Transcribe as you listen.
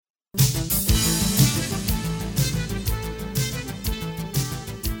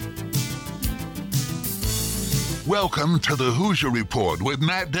Welcome to the Hoosier Report with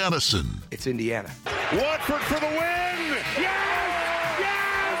Matt Dennison. It's Indiana. Watford for the win! Yes!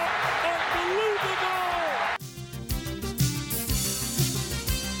 Yes!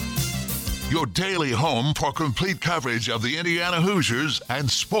 Unbelievable! Your daily home for complete coverage of the Indiana Hoosiers and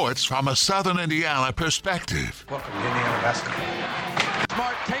sports from a Southern Indiana perspective. Welcome to Indiana basketball.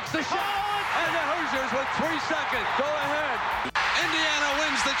 Smart takes the shot, and the Hoosiers with 3 seconds go ahead. Indiana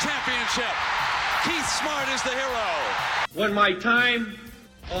wins the championship. Keith Smart is the hero. When my time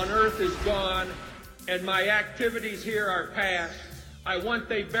on earth is gone and my activities here are past, I want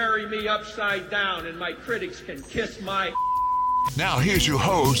they bury me upside down and my critics can kiss my... Now here's your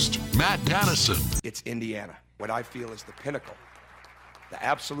host, Matt Dennison. It's Indiana, what I feel is the pinnacle, the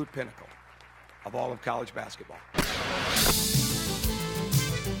absolute pinnacle of all of college basketball.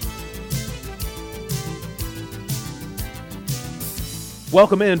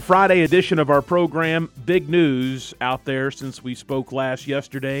 Welcome in, Friday edition of our program. Big news out there since we spoke last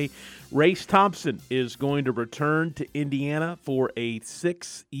yesterday. Race Thompson is going to return to Indiana for a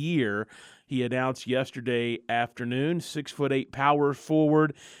 6th year. He announced yesterday afternoon, 6'8" power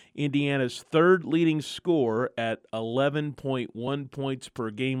forward, Indiana's third leading scorer at 11.1 points per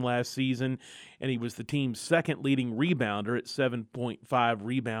game last season, and he was the team's second leading rebounder at 7.5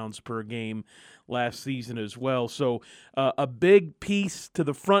 rebounds per game last season as well. So a big piece to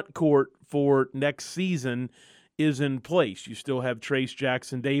the front court for next season is in place. You still have Trayce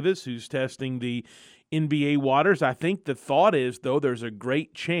Jackson-Davis, who's testing the NBA waters. I think the thought is, though, there's a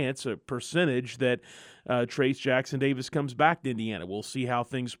great chance, a percentage, that Trayce Jackson-Davis comes back to Indiana. We'll see how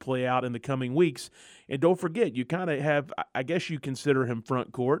things play out in the coming weeks. And don't forget, you kind of have, I guess you consider him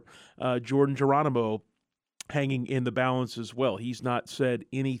front court, Jordan Geronimo hanging in the balance as well. He's not said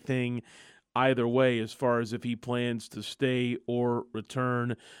anything either way as far as if he plans to stay or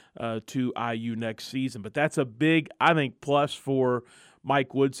return to IU next season. But that's a big, I think, plus for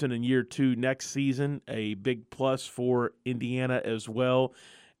Mike Woodson in year 2 next season, a big plus for Indiana as well.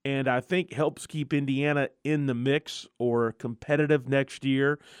 And I think helps keep Indiana in the mix or competitive next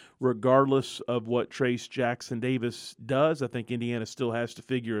year, regardless of what Trayce Jackson-Davis does. I think Indiana still has to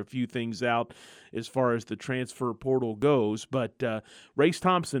figure a few things out as far as the transfer portal goes. But Race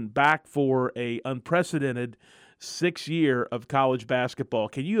Thompson back for a unprecedented 6th year of college basketball.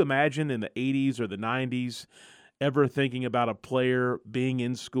 Can you imagine in the 80s or the 90s ever thinking about a player being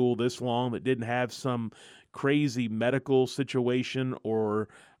in school this long that didn't have some crazy medical situation or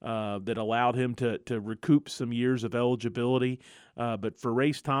that allowed him to recoup some years of eligibility? But for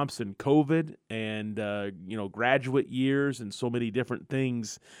Race Thompson, COVID and graduate years and so many different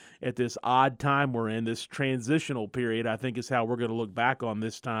things at this odd time we're in, this transitional period, I think is how we're going to look back on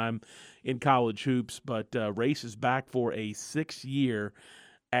this time in college hoops. But Race is back for a 6th year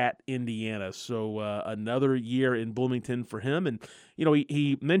at Indiana. So another year in Bloomington for him. And,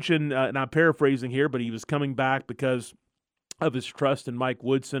 he mentioned, and I'm paraphrasing here, but he was coming back because of his trust in Mike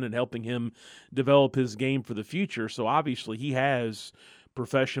Woodson and helping him develop his game for the future. So obviously he has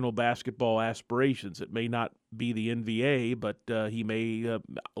professional basketball aspirations. It may not be the NBA, but he may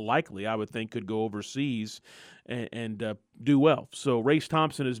likely, I would think, could go overseas and do well. So Race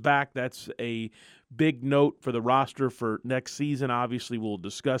Thompson is back. That's a big note for the roster for next season. Obviously, we'll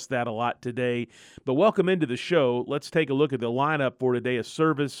discuss that a lot today. But welcome into the show. Let's take a look at the lineup for today, a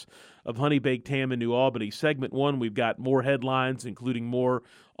service of Honey Baked Ham in New Albany. Segment 1, we've got more headlines, including more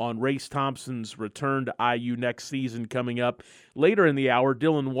on Race Thompson's return to IU next season coming up. Later in the hour,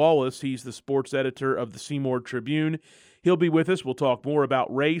 Dylan Wallace, he's the sports editor of the Seymour Tribune. He'll be with us. We'll talk more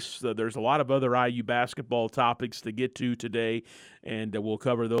about race. There's a lot of other IU basketball topics to get to today, and we'll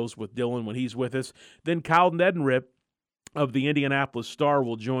cover those with Dylan when he's with us. Then Kyle Neddenriep of the Indianapolis Star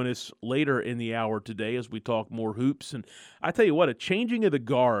will join us later in the hour today as we talk more hoops. And I tell you what, a changing of the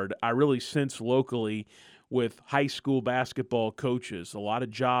guard I really sense locally with high school basketball coaches. A lot of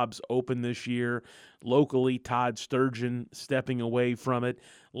jobs open this year. Locally, Todd Sturgeon stepping away from it.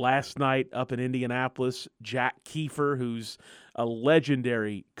 Last night up in Indianapolis, Jack Kiefer, who's a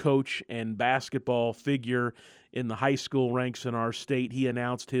legendary coach and basketball figure in the high school ranks in our state, he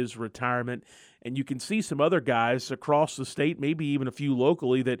announced his retirement. And you can see some other guys across the state, maybe even a few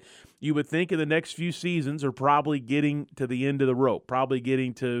locally, that you would think in the next few seasons are probably getting to the end of the rope, probably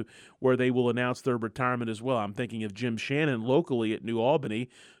getting to where they will announce their retirement as well. I'm thinking of Jim Shannon locally at New Albany,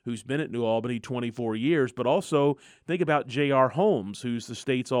 who's been at New Albany 24 years, but also think about J.R. Holmes, who's the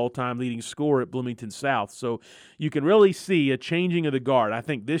state's all-time leading scorer at Bloomington South. So you can really see a changing of the guard. I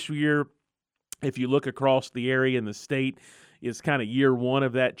think this year, if you look across the area and the state, is kind of year one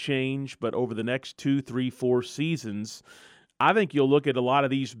of that change, but over the next 2, 3, 4 seasons, I think you'll look at a lot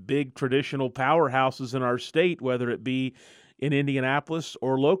of these big traditional powerhouses in our state, whether it be in Indianapolis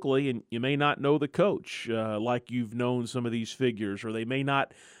or locally, and you may not know the coach like you've known some of these figures, or they may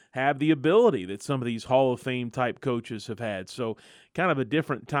not have the ability that some of these Hall of Fame type coaches have had. So kind of a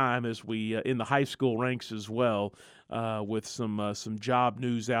different time as we in the high school ranks as well, with some job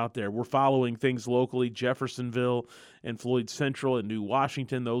news out there. We're following things locally, Jeffersonville and Floyd Central and New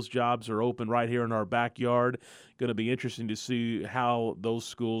Washington. Those jobs are open right here in our backyard. Going to be interesting to see how those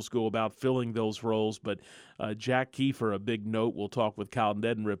schools go about filling those roles. But Jack Kiefer, a big note we'll talk with Kyle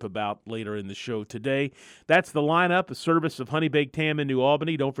Nedenrip about later in the show today. That's the lineup, a service of Honey Baked Ham in New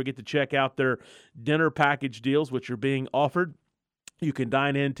Albany. Don't forget to check out their dinner package deals, which are being offered. You can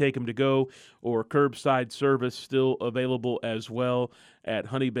dine in, take them to go, or curbside service still available as well at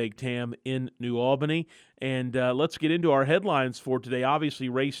Honey Baked Ham in New Albany. And let's get into our headlines for today. Obviously,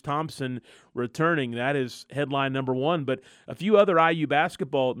 Race Thompson returning. That is headline number one. But a few other IU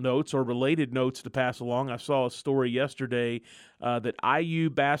basketball notes or related notes to pass along. I saw a story yesterday that IU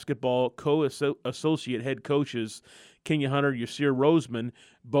basketball co-associate head coaches Kenya Hunter, Yasir Roseman,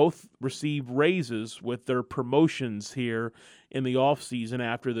 both received raises with their promotions here in the offseason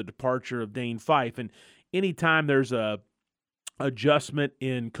after the departure of Dane Fife. And anytime there's a adjustment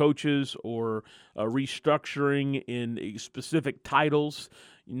in coaches or a restructuring in specific titles,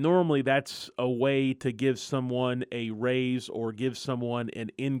 normally that's a way to give someone a raise or give someone an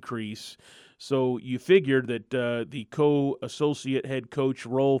increase. So you figured that the co-associate head coach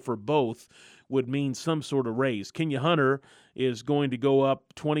role for both would mean some sort of raise. Kenya Hunter is going to go up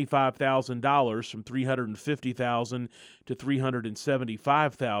 $25,000 from $350,000 to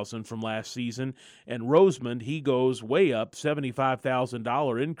 $375,000 from last season. And Roseman, he goes way up,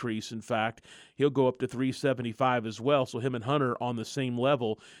 $75,000 increase. In fact, he'll go up to $375,000 as well. So him and Hunter on the same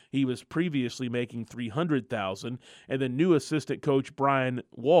level. He was previously making $300,000. And then new assistant coach Brian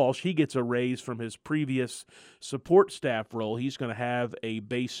Walsh, he gets a raise from his previous support staff role. He's going to have a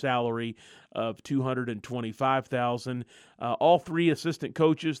base salary of $225,000. All three assistant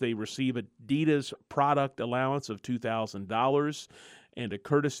coaches, they receive Adidas product allowance of $2,000 and a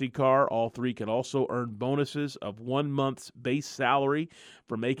courtesy car. All three can also earn bonuses of 1 month's base salary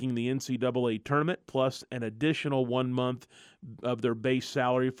for making the NCAA tournament, plus an additional 1 month of their base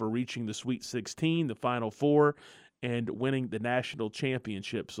salary for reaching the Sweet 16, the Final Four, and winning the national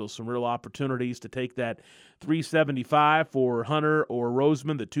championship. So some real opportunities to take that $375 for Hunter or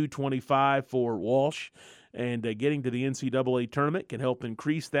Roseman, the $225 for Walsh, and getting to the NCAA tournament can help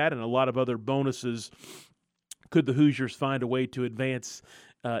increase that, and a lot of other bonuses could the Hoosiers find a way to advance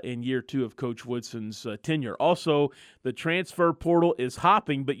in year two of Coach Woodson's tenure. Also, the transfer portal is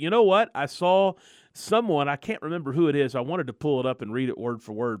hopping, but you know what? I saw someone, I can't remember who it is, I wanted to pull it up and read it word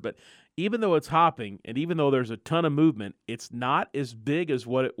for word, but even though it's hopping and even though there's a ton of movement, it's not as big as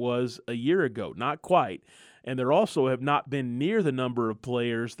what it was a year ago, not quite. And there also have not been near the number of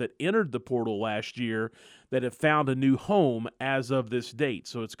players that entered the portal last year that have found a new home as of this date.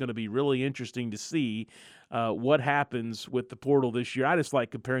 So it's going to be really interesting to see what happens with the portal this year. I just like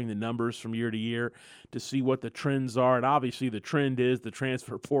comparing the numbers from year to year to see what the trends are. And obviously the trend is the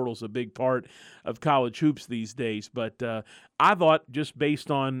transfer portal is a big part of college hoops these days. But I thought just based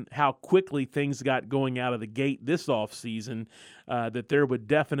on how quickly things got going out of the gate this offseason, that there would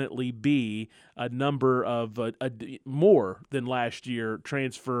definitely be a number of more than last year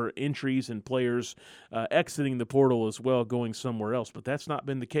transfer entries and players exiting the portal as well, going somewhere else. But that's not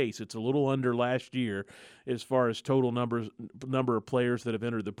been the case. It's a little under last year as far as total number of players that have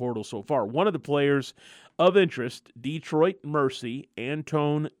entered the portal so far. One of the players of interest, Detroit Mercy,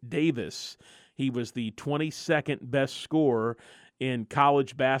 Antone Davis. He was the 22nd best scorer in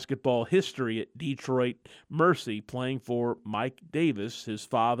college basketball history at Detroit Mercy, playing for Mike Davis, his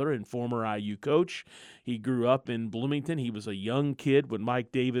father and former IU coach. He grew up in Bloomington. He was a young kid when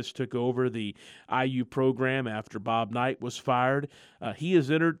Mike Davis took over the IU program after Bob Knight was fired. He has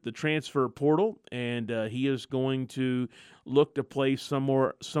entered the transfer portal, and he is going to look to play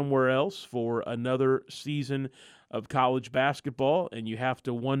somewhere else for another season of college basketball, and you have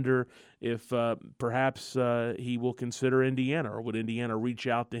to wonder if perhaps he will consider Indiana, or would Indiana reach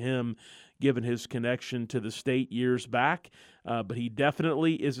out to him given his connection to the state years back. But he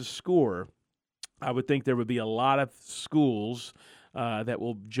definitely is a scorer. I would think there would be a lot of schools that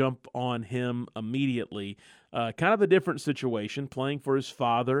will jump on him immediately. Kind of a different situation, playing for his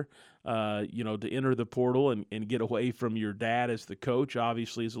father, to enter the portal and get away from your dad as the coach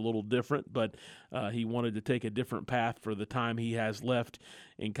obviously is a little different, but he wanted to take a different path for the time he has left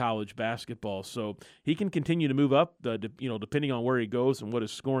in college basketball. So he can continue to move up, depending on where he goes and what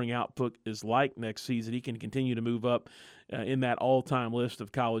his scoring output is like next season. He can continue to move up in that all-time list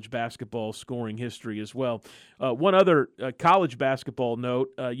of college basketball scoring history as well. One other college basketball note,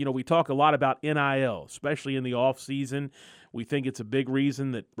 we talk a lot about NIL, especially in the offseason. We think it's a big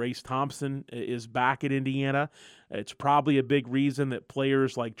reason that Race Thompson is back at Indiana. It's probably a big reason that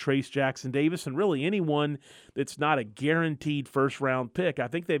players like Trace Jackson-Davis and really anyone that's not a guaranteed first-round pick, I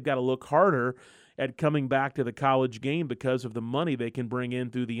think they've got to look harder at coming back to the college game because of the money they can bring in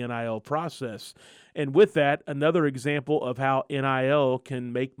through the NIL process. And with that, another example of how NIL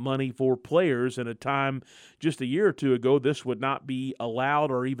can make money for players in a time just a year or two ago this would not be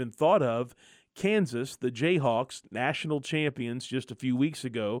allowed or even thought of. Kansas, the Jayhawks, national champions just a few weeks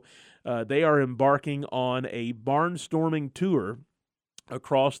ago, they are embarking on a barnstorming tour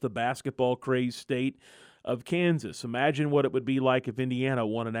across the basketball-crazed state of Kansas. Imagine what it would be like if Indiana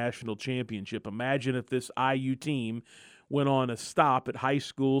won a national championship. Imagine if this IU team went on a stop at high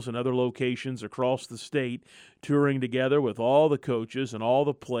schools and other locations across the state, touring together with all the coaches and all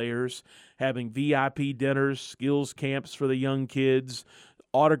the players, having VIP dinners, skills camps for the young kids,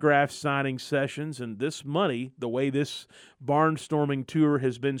 autograph signing sessions, and this money, the way this barnstorming tour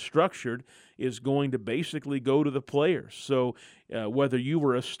has been structured, is going to basically go to the players. So whether you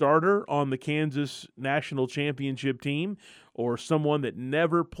were a starter on the Kansas national championship team or someone that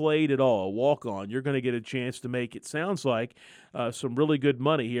never played at all, a walk-on, you're going to get a chance to make, it sounds like, some really good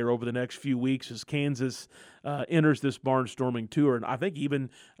money here over the next few weeks as Kansas enters this barnstorming tour. And I think even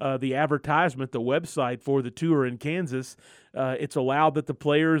the advertisement, the website for the tour in Kansas, it's allowed that the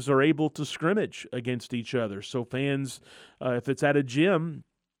players are able to scrimmage against each other. So fans, if it's at a gym,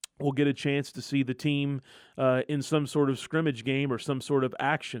 will get a chance to see the team in some sort of scrimmage game or some sort of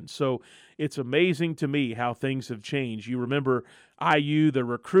action. So it's amazing to me how things have changed. You remember IU, the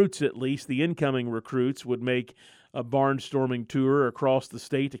recruits at least, the incoming recruits, would make a barnstorming tour across the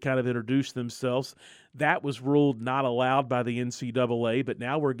state to kind of introduce themselves. That was ruled not allowed by the NCAA, but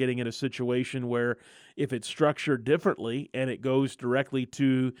now we're getting in a situation where if it's structured differently and it goes directly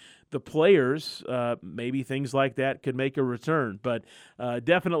to the players, maybe things like that could make a return. But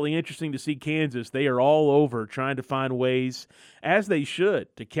definitely interesting to see Kansas. They are all over trying to find ways, as they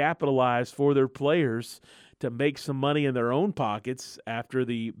should, to capitalize for their players to make some money in their own pockets after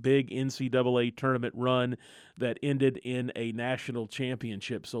the big NCAA tournament run that ended in a national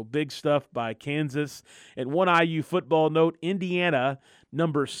championship. So big stuff by Kansas. And one IU football note, Indiana,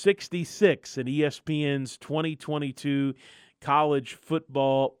 number 66 in ESPN's 2022 College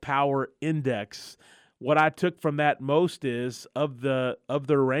Football Power Index. What I took from that most is, of their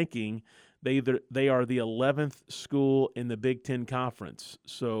ranking, they are the 11th school in the Big Ten Conference,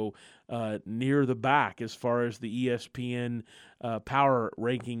 so near the back as far as the ESPN Power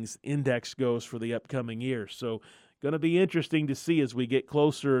Rankings Index goes for the upcoming year. So going to be interesting to see as we get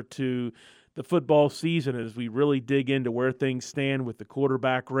closer to the football season, as we really dig into where things stand with the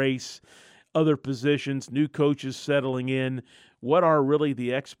quarterback race, other positions, new coaches settling in. What are really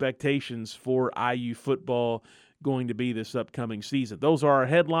the expectations for IU football going to be this upcoming season? Those are our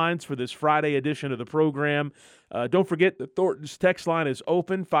headlines for this Friday edition of the program. Don't forget that Thornton's text line is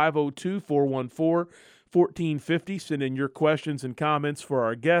open, 502-414-1450. Send in your questions and comments for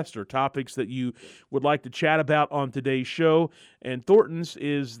our guests or topics that you would like to chat about on today's show. And Thornton's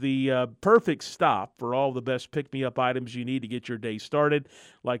is the perfect stop for all the best pick-me-up items you need to get your day started,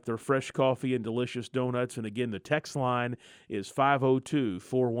 like their fresh coffee and delicious donuts. And again, the text line is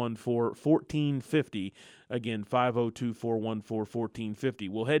 502-414-1450. Again, 502-414-1450.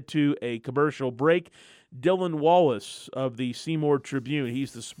 We'll head to a commercial break. Dylan Wallace of the Seymour Tribune,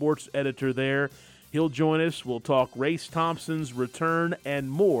 he's the sports editor there. He'll join us. We'll talk Race Thompson's return and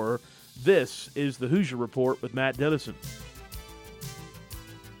more. This is the Hoosier Report with Matt Dennison.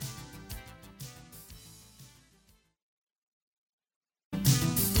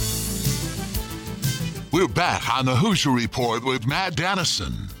 We're back on the Hoosier Report with Matt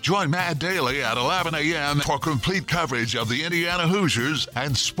Dennison. Join Matt daily at 11 a.m. for complete coverage of the Indiana Hoosiers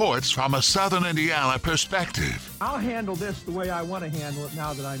and sports from a Southern Indiana perspective. I'll handle this the way I want to handle it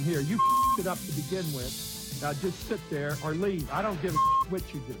now that I'm here. You it up to begin with. Now just sit there or leave. I don't give a what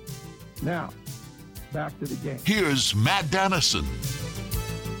you do. Now, back to the game. Here's Matt Dennison.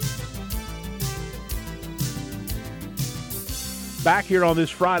 Back here on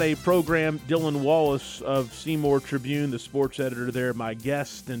this Friday program, Dylan Wallace of Seymour Tribune, the sports editor there, my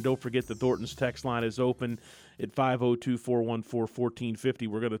guest. And don't forget the Thornton's text line is open at 502-414-1450.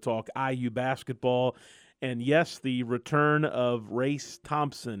 We're going to talk IU basketball. And, yes, the return of Race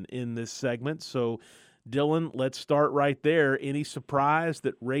Thompson in this segment. So, Dylan, let's start right there. Any surprise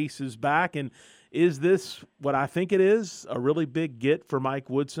that Race is back? And is this what I think it is, a really big get for Mike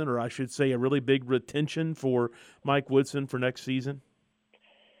Woodson, or I should say a really big retention for Mike Woodson for next season?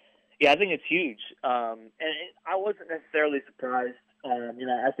 Yeah, I think it's huge. I wasn't necessarily surprised.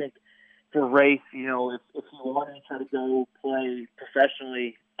 I think for Race, if he wanted to try to go play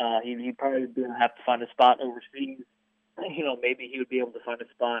professionally, he'd probably be going to have to find a spot overseas. Maybe he would be able to find a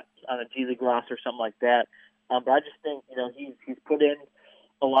spot on a G League roster or something like that. But I just think, he's put in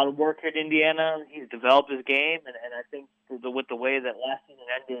a lot of work here at Indiana. He's developed his game, and I think with the way that last season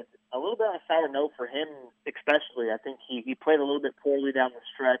ended, a little bit on a sour note for him especially. I think he played a little bit poorly down the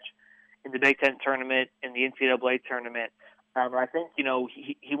stretch in the Big Ten tournament, in the NCAA tournament. I think,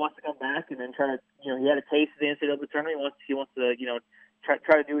 he wants to come back and then try to, he had a taste of the NCAA tournament. He wants to,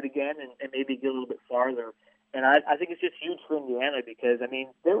 try to do it again and maybe get a little bit farther. And I think it's just huge for Indiana because,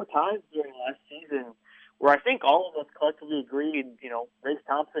 there were times during last season where I think all of us collectively agreed, Race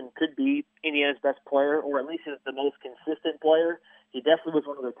Thompson could be Indiana's best player, or at least the most consistent player. He definitely was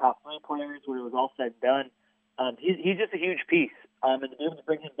one of their top 3 players when it was all said and done. He's just a huge piece. And to be able to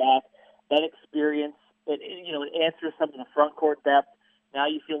bring him back, that experience, it answers some of the front court depth. Now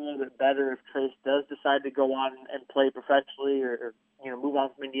you feel a little bit better if Trace does decide to go on and play professionally or move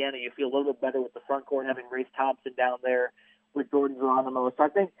on from Indiana. You feel a little bit better with the front court having Race Thompson down there with Jordan Geronimo. So I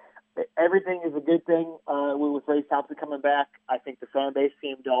think everything is a good thing with Race Thompson coming back. I think the fan base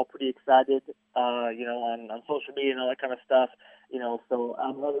seemed all pretty excited, on social media and all that kind of stuff. So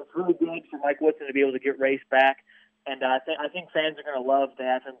it's really good for Mike Woodson to be able to get Race back. And I think fans are going to love to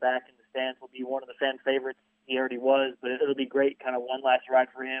have him back in the stands. Will be one of the fan favorites. He already was, but it'll be great, kind of one last ride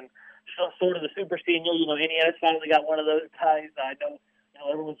for him. Sort of the super senior. Indiana's finally got one of those guys. I know,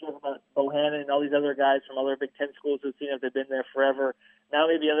 everyone's talking about Bohannon and all these other guys from other Big Ten schools who've seen if they've been there forever. Now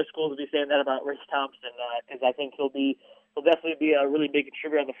maybe other schools will be saying that about Race Thompson because I think he'll definitely be a really big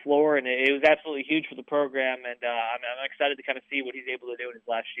contributor on the floor, and it was absolutely huge for the program, and I'm excited to kind of see what he's able to do in his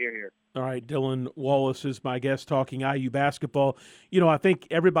last year here. All right, Dylan Wallace is my guest talking IU basketball. I think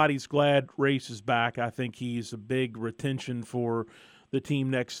everybody's glad Race is back. I think he's a big retention for the team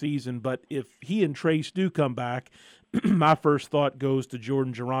next season, but if he and Trace do come back, my first thought goes to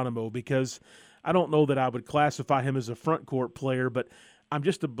Jordan Geronimo because I don't know that I would classify him as a front court player, but I'm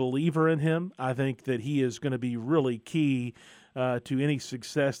just a believer in him. I think that he is going to be really key to any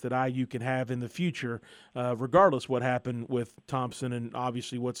success that IU can have in the future, regardless what happened with Thompson and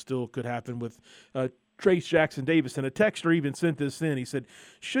obviously what still could happen with Trace Jackson-Davis. And a texter even sent this in. He said,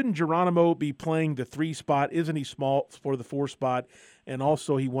 shouldn't Geronimo be playing the 3 spot? Isn't he small for the 4 spot? And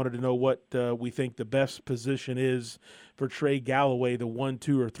also he wanted to know what we think the best position is for Trey Galloway, the 1,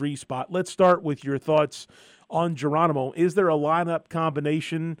 2, or 3 spot. Let's start with your thoughts on Geronimo. Is there a lineup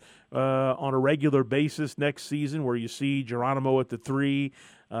combination on a regular basis next season where you see Geronimo at the 3,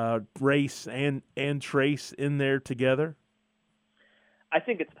 Race and Trace in there together? I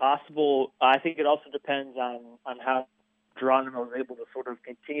think it's possible. I think it also depends on how Geronimo is able to sort of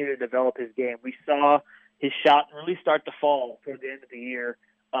continue to develop his game. We saw his shot really start to fall toward the end of the year.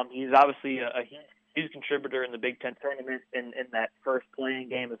 He's obviously a huge contributor in the Big Ten tournament in that first playing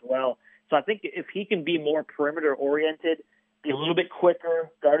game as well. So I think if he can be more perimeter-oriented, be a little bit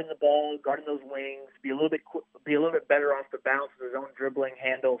quicker, guarding the ball, guarding those wings, be a little bit better off the bounce with his own dribbling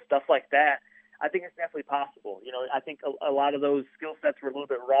handle, stuff like that, I think it's definitely possible. I think a lot of those skill sets were a little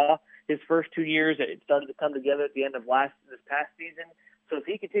bit raw his first 2 years. It started to come together at the end of this past season. So if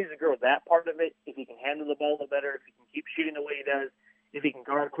he continues to grow that part of it, if he can handle the ball a little better, if he can keep shooting the way he does, if he can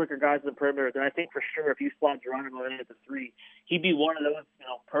guard quicker guys in the perimeter, then I think for sure if you slot Geronimo in at the 3, he'd be one of those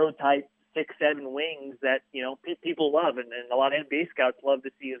prototype 6-7 wings that people love and a lot of NBA scouts love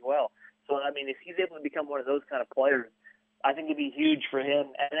to see as well. So if he's able to become one of those kind of players, I think it'd be huge for him,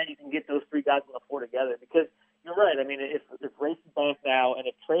 and then you can get those 3 guys on the floor together. Because you're right. If Race is back now, and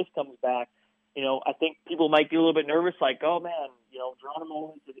if Trace comes back, I think people might be a little bit nervous, like, oh man,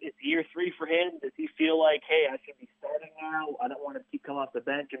 Geronimo, it's year 3 for him. Does he feel like, hey, I should be starting now? I don't want to keep coming off the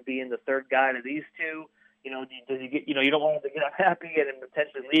bench and being the 3rd guy to these 2. Does he get? You don't want him to get unhappy and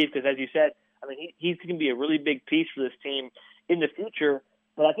potentially leave because, as you said, he's going to be a really big piece for this team in the future.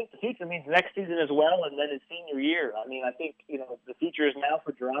 But I think the future means next season as well, and then his senior year. I think the future is now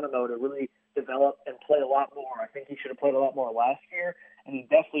for Geronimo to really develop and play a lot more. I think he should have played a lot more last year, and he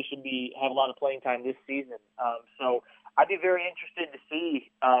definitely should have a lot of playing time this season. So I'd be very interested to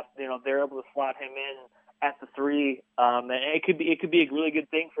see, if they're able to slot him in at the 3. And it could be a really good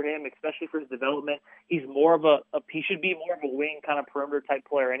thing for him, especially for his development. He's he should be more of a wing kind of perimeter type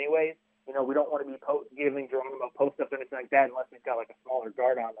player anyways. We don't want to be giving Geronimo post up or anything like that unless he's got like a smaller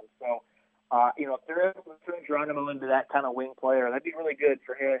guard on him. So, if they're able to turn Geronimo into that kind of wing player, that'd be really good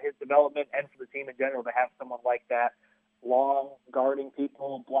for his development and for the team in general to have someone like that, long, guarding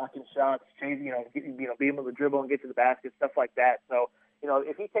people, blocking shots, chasing, being able to dribble and get to the basket, stuff like that. So,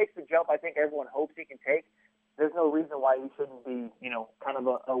 if he takes the jump I think everyone hopes he can take, there's no reason why he shouldn't be, kind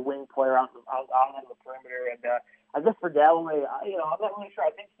of a wing player out on the perimeter. And I guess for Galloway, I'm not really sure.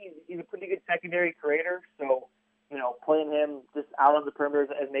 I think he's a pretty good secondary creator. So, playing him just out on the perimeter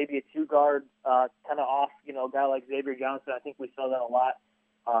as maybe a 2-guard, kind of off, a guy like Xavier Johnson, I think we saw that a lot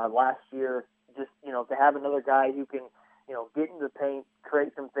last year. Just, to have another guy who can, get in the paint,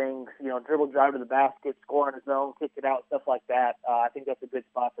 create some things, dribble, drive to the basket, score on his own, kick it out, stuff like that. I think that's a good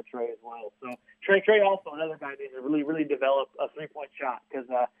spot for Trey as well. So Trey also another guy needs to really, really develop a 3-point shot because,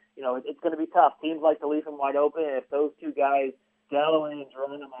 it's going to be tough. Teams like to leave him wide open, and if those two guys, Galloway and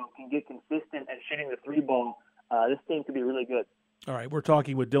Geronimo, can get consistent at shooting the 3-ball, this team could be really good. All right, we're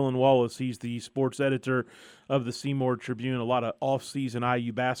talking with Dylan Wallace. He's the sports editor of the Seymour Tribune. A lot of off-season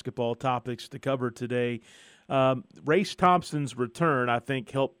IU basketball topics to cover today. Race Thompson's return, I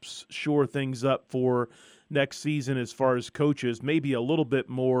think, helps shore things up for next season as far as coaches, maybe a little bit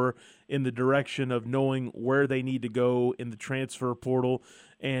more in the direction of knowing where they need to go in the transfer portal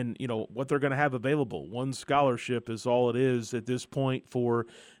and, what they're going to have available. One scholarship is all it is at this point for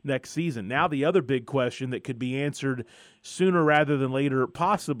next season. Now the other big question that could be answered sooner rather than later,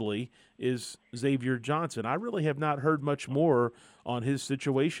 possibly, is Xavier Johnson. I really have not heard much more on his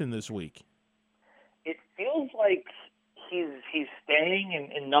situation this week. It feels like he's staying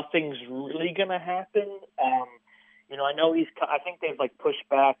and nothing's really going to happen. I know I think they've pushed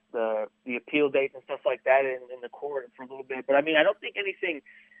back the appeal date and stuff like that in the court for a little bit. But I don't think anything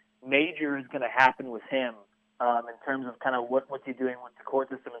major is going to happen with him in terms of kind of what's he doing with the court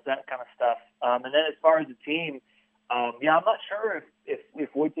system and that kind of stuff. And then as far as the team, I'm not sure if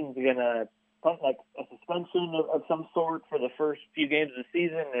Woodson's going to put a suspension of some sort for the first few games of the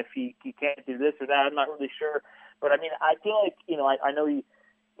season. If he can't do this or that, I'm not really sure. But I feel like, I know he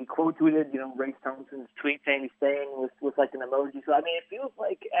quote tweeted, Race Thompson's tweet saying he's staying with an emoji. So, it feels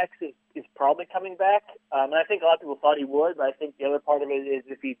like X is probably coming back. And I think a lot of people thought he would, but I think the other part of it is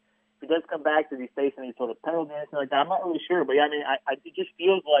if he does come back, does he face any sort of penalty or anything like that? I'm not really sure. But, it just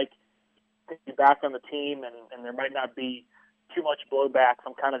feels like he's back on the team and there might not be too much blowback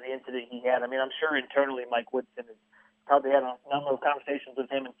from kind of the incident he had. I'm sure internally Mike Woodson has probably had a number of conversations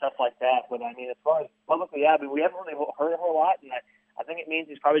with him and stuff like that. But, as far as publicly, we haven't really heard a whole lot. And I think it means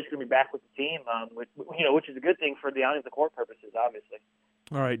he's probably just going to be back with the team, which is a good thing for the on the court purposes, obviously.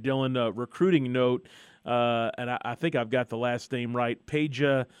 All right, Dylan, recruiting note, and I think I've got the last name right,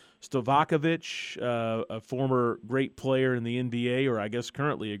 Peja Stovakovic, a former great player in the NBA, or I guess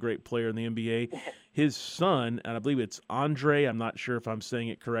currently a great player in the NBA. His son, and I believe it's Andre, I'm not sure if I'm saying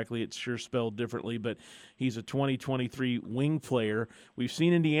it correctly, it's sure spelled differently, but he's a 2023 wing player. We've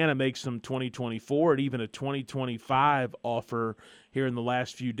seen Indiana make some 2024 and even a 2025 offer here in the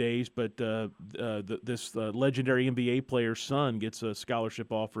last few days, but this legendary NBA player's son gets a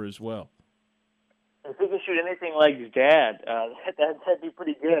scholarship offer as well. If he can shoot anything like his dad, that'd be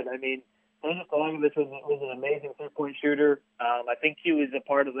pretty good. Peja Stovakovic was an amazing 3-point shooter. I think he was a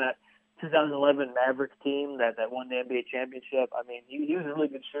part of that 2011 Mavericks team that won the NBA championship. He was a really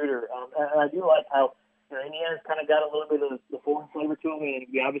good shooter. And I do like how Indiana's kind of got a little bit of the foreign flavor to him. And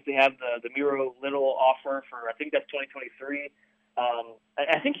we obviously have the Miro Little offer for, I think that's 2023.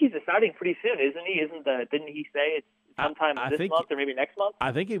 I think he's deciding pretty soon, isn't he? Didn't he say it's sometime this month or maybe next month?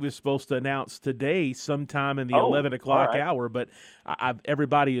 I think he was supposed to announce today sometime in the 11 o'clock hour, but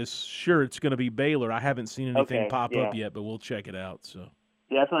everybody is sure it's going to be Baylor. I haven't seen anything pop up yet, but we'll check it out. So.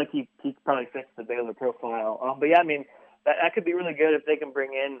 Yeah, I feel like he probably fits the Baylor profile. That could be really good if they can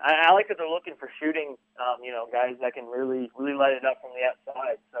bring in. I like that they're looking for shooting, guys that can really light it up from the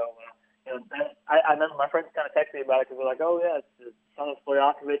outside. So, I remember my friends kind of texted me about it because they're like, "Oh yeah, it's the son of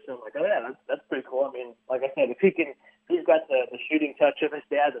Stojakovic," and I'm like, "Oh yeah, that's pretty cool." Like I said, if he's got the shooting touch of his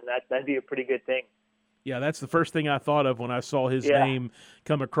dad, then that'd be a pretty good thing. Yeah, that's the first thing I thought of when I saw his name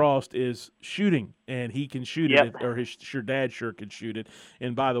come across is shooting, and he can shoot it, or his dad sure can shoot it.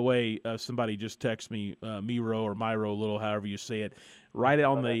 And by the way, somebody just texted me, Miro or Myro Little, however you say it. right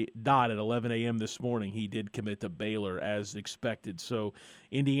on the dot at 11 a.m. this morning, he did commit to Baylor as expected. So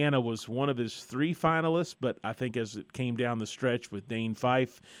Indiana was one of his 3 finalists, but I think as it came down the stretch with Dane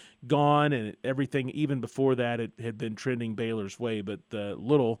Fife gone and everything, even before that, it had been trending Baylor's way, but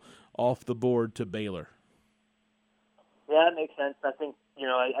little off the board to Baylor. Yeah, that makes sense. I think,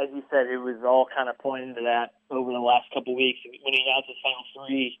 as you said, it was all kind of pointing to that over the last couple of weeks. When he announced his final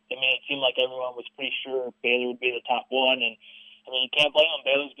 3, it seemed like everyone was pretty sure Baylor would be the top one. And, you can't blame them.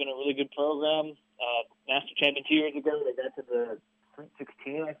 Baylor's been a really good program. National champion 2 years ago. They got to the Sweet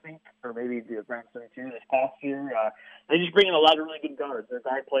 16, I think, or maybe the Grand 32 this past year. They just bring in a lot of really good guards. Their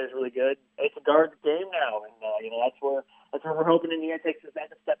guard plays really good. It's a guard game now, and, that's where we're hoping Indiana takes us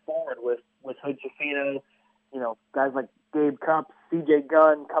back a step forward with Hood Schifino, guys like Gabe Cupps, C.J.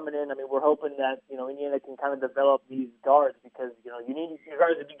 Gunn coming in. We're hoping that, Indiana can kind of develop these guards because, you need your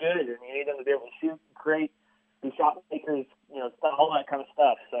guards to be good and you need them to be able to shoot, create, be shot makers, all that kind of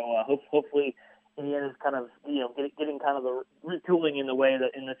stuff. So hopefully Indiana's kind of, getting kind of the retooling in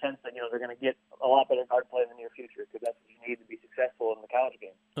the sense that, they're going to get a lot better guard play in the near future because that's what you need to be successful in the college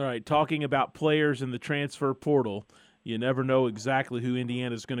game. All right, talking about players in the transfer portal, you never know exactly who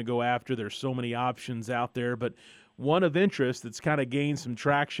Indiana's going to go after. There's so many options out there, but one of interest that's kind of gained some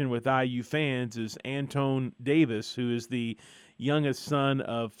traction with IU fans is Antone Davis, who is the youngest son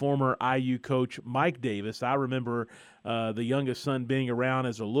of former IU coach Mike Davis. I remember the youngest son being around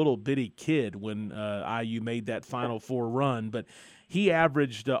as a little bitty kid when IU made that Final Four run, but he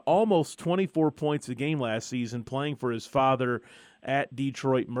averaged almost 24 points a game last season playing for his father at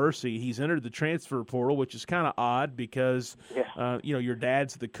Detroit Mercy. He's entered the transfer portal, which is kind of odd because, your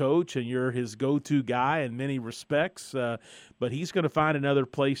dad's the coach and you're his go-to guy in many respects, but he's going to find another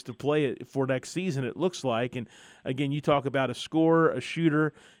place to play it for next season, it looks like. And, again, you talk about a scorer, a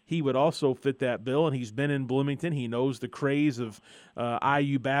shooter. He would also fit that bill, and he's been in Bloomington. He knows the craze of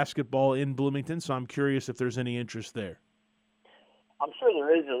IU basketball in Bloomington, so I'm curious if there's any interest there. I'm sure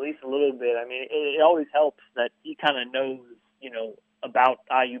there is at least a little bit. It always helps that he kind of knows, about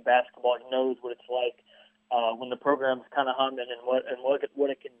IU basketball. He knows what it's like when the program's kind of humming and what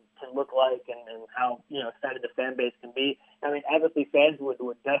it can look like and how excited the fan base can be. Obviously fans would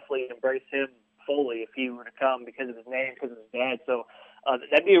definitely embrace him fully if he were to come because of his name, because of his dad. So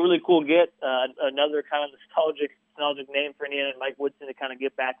that'd be a really cool get. Another kind of nostalgic name for Indiana and Mike Woodson to kind of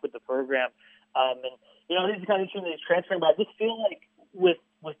get back with the program. This is kind of interesting that he's transferring, but I just feel like with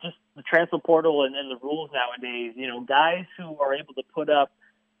just the transfer portal and the rules nowadays, guys who are able to put up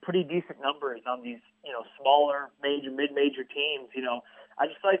pretty decent numbers on these, smaller, mid-major teams, I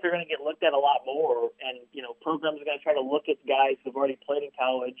just feel like they're going to get looked at a lot more. And, programs are going to try to look at guys who've already played in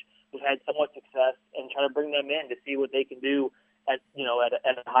college, who've had somewhat success, and try to bring them in to see what they can do at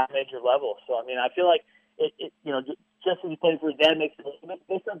a high major level. So, I feel like just as he played for his dad makes it a little bit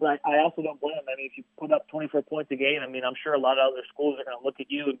different, but I also don't blame him. If you put up 24 points a game, I'm sure a lot of other schools are going to look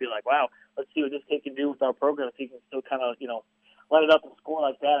at you and be like, wow, let's see what this kid can do with our program if he can still kind of, let it up and score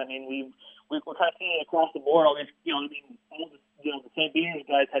like that. We're kind of seeing it across the board. All these, all the St. Peter's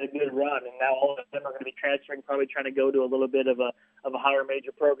guys had a good run, and now all of them are going to be transferring, probably trying to go to a little bit of a higher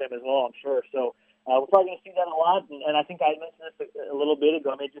major program as well, I'm sure. So we're probably going to see that a lot, and I think I mentioned this a little bit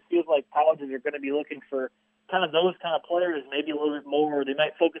ago. It just feels like colleges are going to be looking for kind of those kind of players, maybe a little bit more. They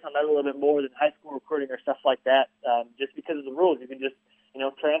might focus on that a little bit more than high school recruiting or stuff like that, just because of the rules. You can just,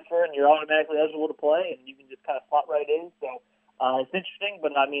 transfer and you're automatically eligible to play, and you can just kind of slot right in. So it's interesting,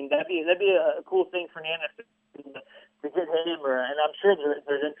 but that'd be a cool thing for Nana to get him, and I'm sure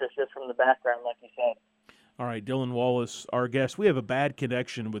there's interest just from the background, like you said. All right, Dylan Wallace, our guest. We have a bad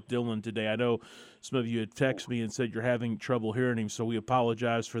connection with Dylan today. I know some of you had texted me and said you're having trouble hearing him, so we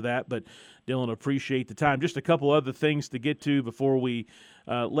apologize for that. But, Dylan, appreciate the time. Just a couple other things to get to before we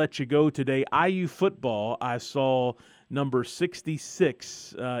let you go today. IU football, I saw number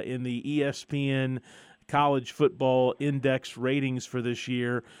 66 in the ESPN College Football Index ratings for this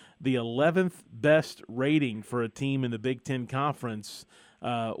year, the 11th best rating for a team in the Big Ten Conference.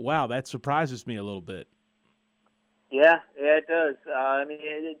 Wow, that surprises me a little bit. Yeah, it does.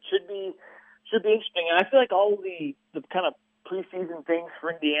 It should be interesting. And I feel like all the kind of preseason things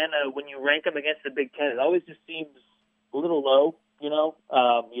for Indiana, when you rank them against the Big Ten, it always just seems a little low. You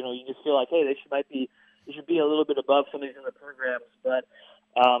just feel like, hey, they should be a little bit above some of these other programs. But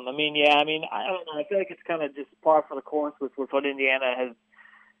I don't know. I feel like it's kind of just par for the course with what Indiana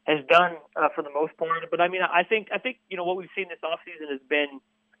has done for the most part. But I think what we've seen this offseason has been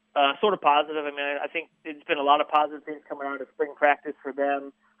sort of positive. I think there's been a lot of positive things coming out of spring practice for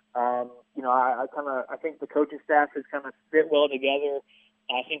them. I think the coaching staff has kind of fit well together.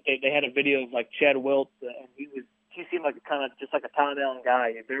 I think they had a video of like Chad Wilt, and he was he seemed like just like a Tom Allen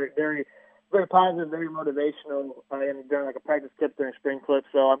guy. Very, very, very positive, very motivational, and during like a practice tip during spring clip.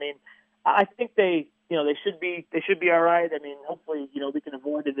 So I mean, I think they should be all right. I mean, hopefully, we can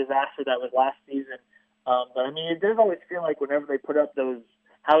avoid the disaster that was last season. But I mean, it does always feel like whenever they put up those,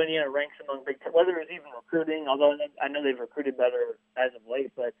 how Indiana ranks among Big Ten, whether it's even recruiting, although I know they've recruited better as of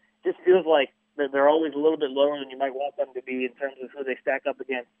late, but it just feels like they're always a little bit lower than you might want them to be in terms of who they stack up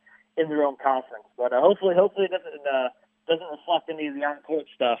against in their own conference. But hopefully it doesn't reflect any of the on-court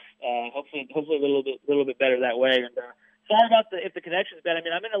stuff. Hopefully a little bit better that way. And sorry about if the connection's bad. I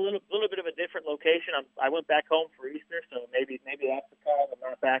mean, I'm in a little bit of a different location. I went back home for Easter, so maybe that's the cause. I'm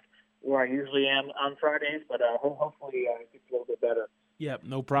not back where I usually am on Fridays, but hopefully it gets a little bit better. Yep,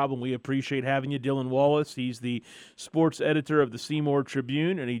 no problem. We appreciate having you. Dylan Wallace, he's the sports editor of the Seymour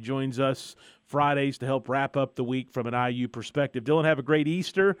Tribune, and he joins us Fridays to help wrap up the week from an IU perspective. Dylan, have a great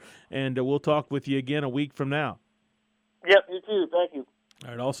Easter, and we'll talk with you again a week from now. Yep, you too. Thank you. All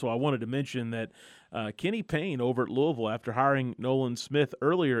right, also, I wanted to mention that Kenny Payne over at Louisville, after hiring Nolan Smith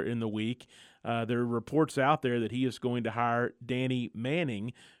earlier in the week, there are reports out there that he is going to hire Danny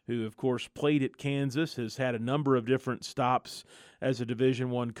Manning, who, of course, played at Kansas, has had a number of different stops as a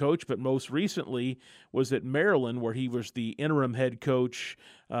Division I coach, but most recently was at Maryland, where he was the interim head coach,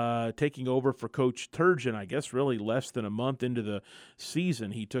 taking over for Coach Turgeon, I guess really less than a month into the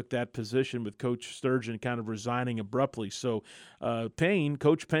season. He took that position with Coach Sturgeon kind of resigning abruptly. So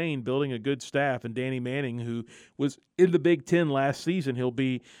Coach Payne building a good staff, and Danny Manning, who was in the Big Ten last season, he'll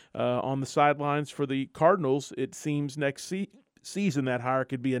be on the sidelines for the Cardinals. It seems next season that hire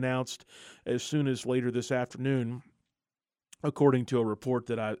could be announced as soon as later this afternoon, according to a report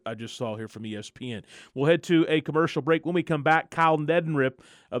that I just saw here from ESPN. We'll head to a commercial break. When we come back, Kyle Neddenrip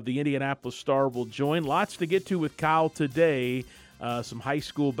of the Indianapolis Star will join. Lots to get to with Kyle today. Some high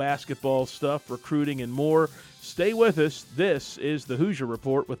school basketball stuff, recruiting, and more. Stay with us. This is the Hoosier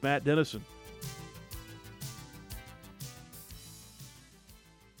Report with Matt Dennison.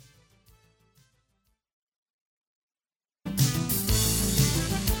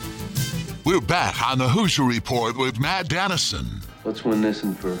 We're back on the Hoosier Report with Matt Dennison. Let's win this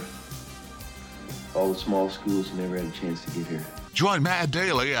one for all the small schools who never had a chance to get here. Join Matt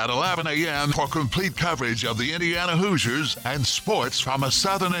daily at 11 a.m. for complete coverage of the Indiana Hoosiers and sports from a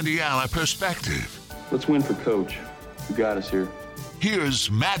Southern Indiana perspective. Let's win for Coach, who got us here.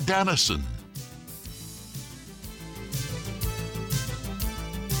 Here's Matt Dennison.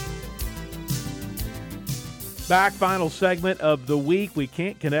 Back, final segment of the week. We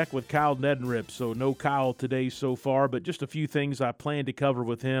can't connect with Kyle Neddenrip, so no Kyle today so far, but just a few things I plan to cover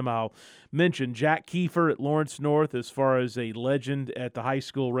with him. I'll mention Jack Kiefer at Lawrence North as far as a legend at the high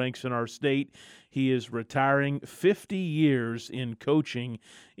school ranks in our state. He is retiring, 50 years in coaching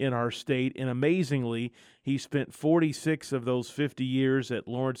in our state, and amazingly, he spent 46 of those 50 years at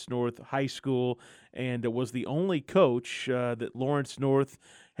Lawrence North High School and was the only coach that Lawrence North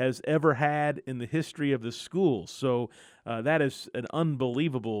has ever had in the history of the school. So that is an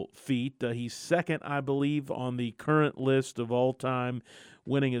unbelievable feat. He's second, I believe, on the current list of all-time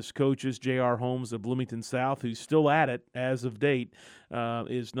winningest coaches. J.R. Holmes of Bloomington South, who's still at it as of date,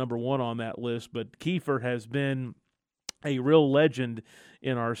 is number one on that list. But Kiefer has been a real legend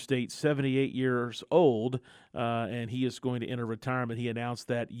in our state, 78 years old, and he is going to enter retirement. He announced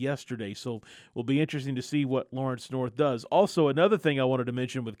that yesterday. So it will be interesting to see what Lawrence North does. Also, another thing I wanted to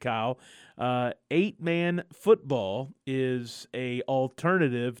mention with Kyle, 8-man football is a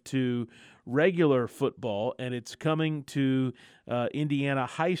alternative to regular football, and it's coming to Indiana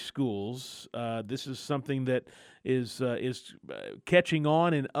high schools. This is something that is catching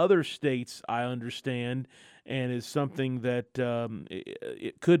on in other states, I understand, and is something that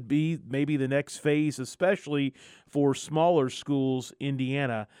it could be maybe the next phase, especially for smaller schools.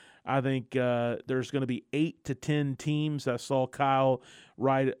 Indiana, I think there's going to be 8 to 10 teams. I saw Kyle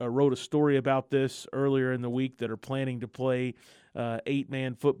wrote a story about this earlier in the week that are planning to play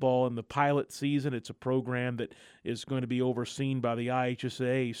 8-man football in the pilot season. It's a program that is going to be overseen by the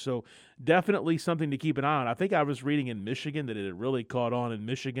IHSA, so definitely something to keep an eye on. I think I was reading in Michigan that it had really caught on in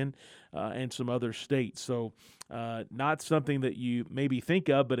Michigan and some other states, so not something that you maybe think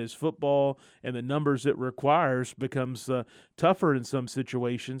of, but as football and the numbers it requires becomes tougher in some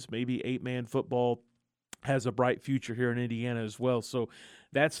situations, maybe 8-man football has a bright future here in Indiana as well. So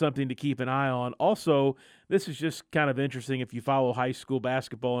that's something to keep an eye on. Also, this is just kind of interesting if you follow high school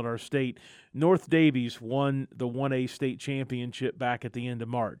basketball in our state. North Davies won the 1A state championship back at the end of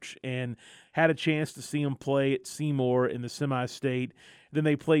March and had a chance to see them play at Seymour in the semi-state. Then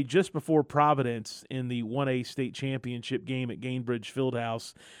they played just before Providence in the 1A state championship game at Gainbridge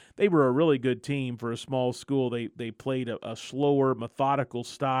Fieldhouse. They were a really good team for a small school. They played a slower, methodical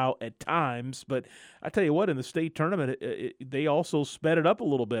style at times, but I tell you what, in the state tournament, they also sped it up a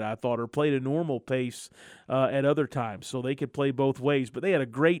little bit, I thought, or played a normal pace at other times, so they could play both ways. But they had a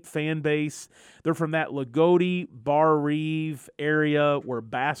great fan base. They're from that Lagodi, Bar Reeve area where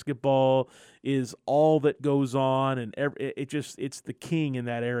basketball is all that goes on, and it's the king in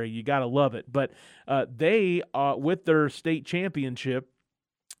that area. You got to love it. But they, with their state championship,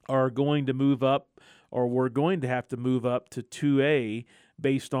 are going to move up, or we're going to have to move up to 2A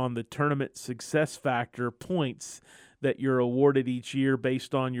based on the tournament success factor points that you're awarded each year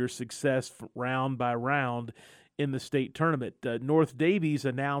based on your success round by round in the state tournament. North Davies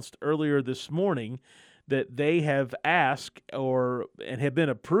announced earlier this morning that they have asked and have been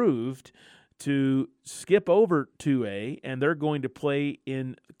approved to skip over 2A, and they're going to play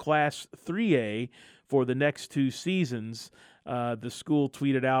in Class 3A for the next 2 seasons. The school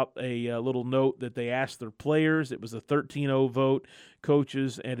tweeted out a little note that they asked their players. It was a 13-0 vote,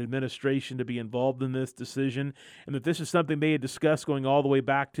 coaches and administration to be involved in this decision, and that this is something they had discussed going all the way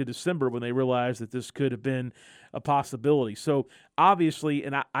back to December when they realized that this could have been a possibility. So obviously,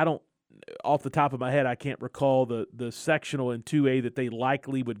 and I don't, off the top of my head, I can't recall the sectional in 2A that they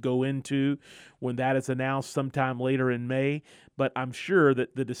likely would go into when that is announced sometime later in May, but I'm sure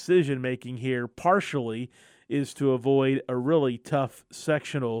that the decision-making here partially is to avoid a really tough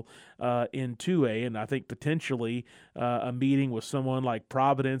sectional in 2A, and I think potentially a meeting with someone like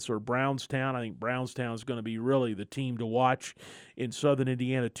Providence or Brownstown. I think Brownstown is going to be really the team to watch in Southern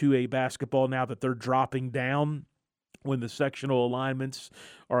Indiana 2A basketball now that they're dropping down. When the sectional alignments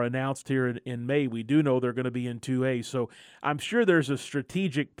are announced here in May, we do know they're going to be in 2A. So I'm sure there's a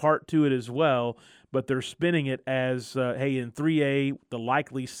strategic part to it as well, but they're spinning it as, hey, in 3A, the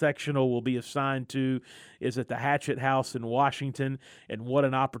likely sectional will be assigned to is at the Hatchet House in Washington, and what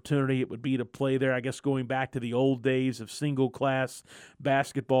an opportunity it would be to play there. I guess going back to the old days of single-class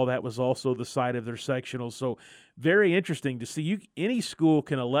basketball, that was also the site of their sectional. So very interesting to see. Any school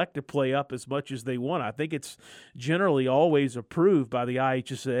can elect to play up as much as they want. I think it's generally always approved by the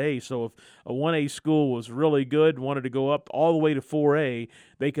IHSAA. So if a 1A school was really good, wanted to go up all the way to 4A,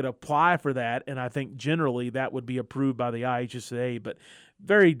 they could apply for that, and I think generally that would be approved by the IHSAA. But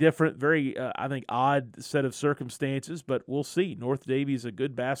very different, very, I think, odd set of circumstances, but we'll see. North Davie is a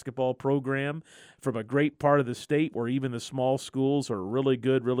good basketball program from a great part of the state where even the small schools are really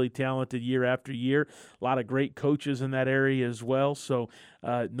good, really talented year after year. A lot of great coaches in that area as well. So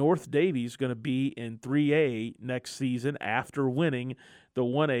North Davie is going to be in 3A next season after winning the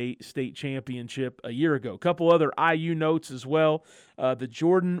 1A state championship a year ago. A couple other IU notes as well. The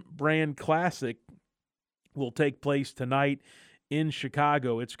Jordan Brand Classic will take place tonight in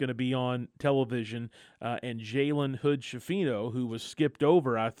Chicago. It's going to be on television, and Jalen Hood-Schifino, who was skipped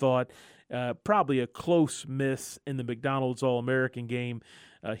over, I thought, probably a close miss in the McDonald's All-American game.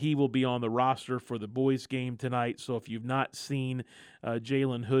 He will be on the roster for the boys' game tonight. So if you've not seen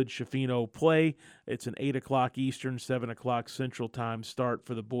Jalen Hood-Schifino play, it's an 8 o'clock Eastern, 7 o'clock Central Time start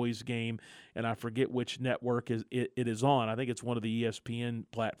for the boys' game. And I forget which network it is on. I think it's one of the ESPN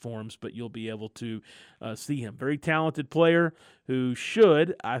platforms, but you'll be able to see him. Very talented player who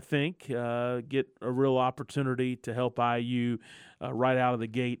should, I think, get a real opportunity to help IU right out of the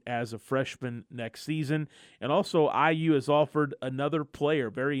gate as a freshman next season. And also IU has offered another player,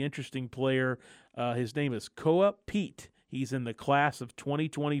 very interesting player. His name is Koa Pete. He's in the class of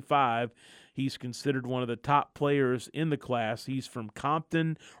 2025. He's considered one of the top players in the class. He's from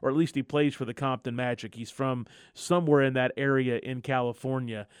Compton, or at least he plays for the Compton Magic. He's from somewhere in that area in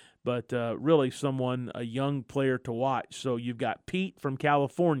California, but really a young player to watch. So you've got Pete from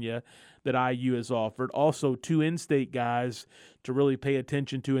California that IU has offered. Also 2 in-state guys to really pay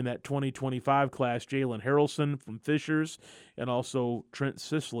attention to in that 2025 class, Jalen Harrelson from Fishers, and also Trent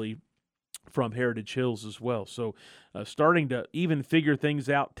Sisley from Heritage Hills as well. So starting to even figure things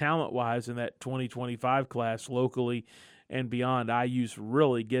out talent-wise in that 2025 class locally and beyond. IU's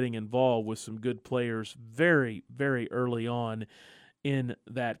really getting involved with some good players very, very early on in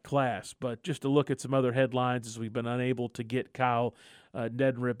that class. But just to look at some other headlines, as we've been unable to get Kyle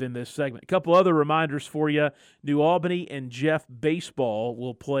Neddenrip in this segment. A couple other reminders for you. New Albany and Jeff baseball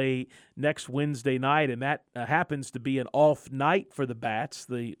will play next Wednesday night, and that happens to be an off night for the Bats.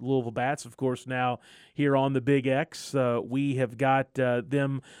 The Louisville Bats, of course, now here on the Big X. We have got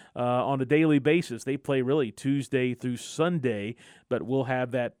them on a daily basis. They play really Tuesday through Sunday, but we'll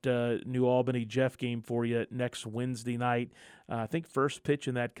have that New Albany Jeff game for you next Wednesday night. I think first pitch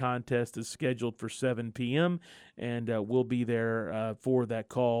in that contest is scheduled for 7 p.m., and we'll be there for that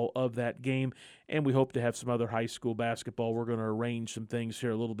call of that game. And we hope to have some other high school basketball. We're going to arrange some things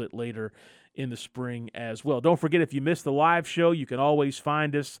here a little bit later in the spring as well. Don't forget, if you missed the live show, you can always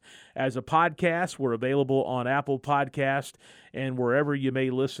find us as a podcast. We're available on Apple Podcast and wherever you may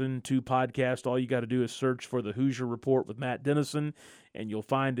listen to podcasts. All you got to do is search for the Hoosier Report with Matt Dennison, and you'll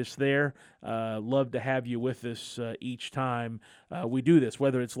find us there. Love to have you with us each time we do this,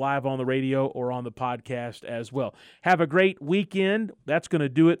 whether it's live on the radio or on the podcast as well. Have a great weekend. That's going to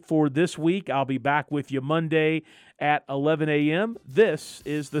do it for this week. I'll be back with you Monday at 11 a.m. This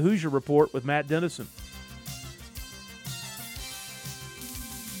is the Hoosier Report with Matt Dennison.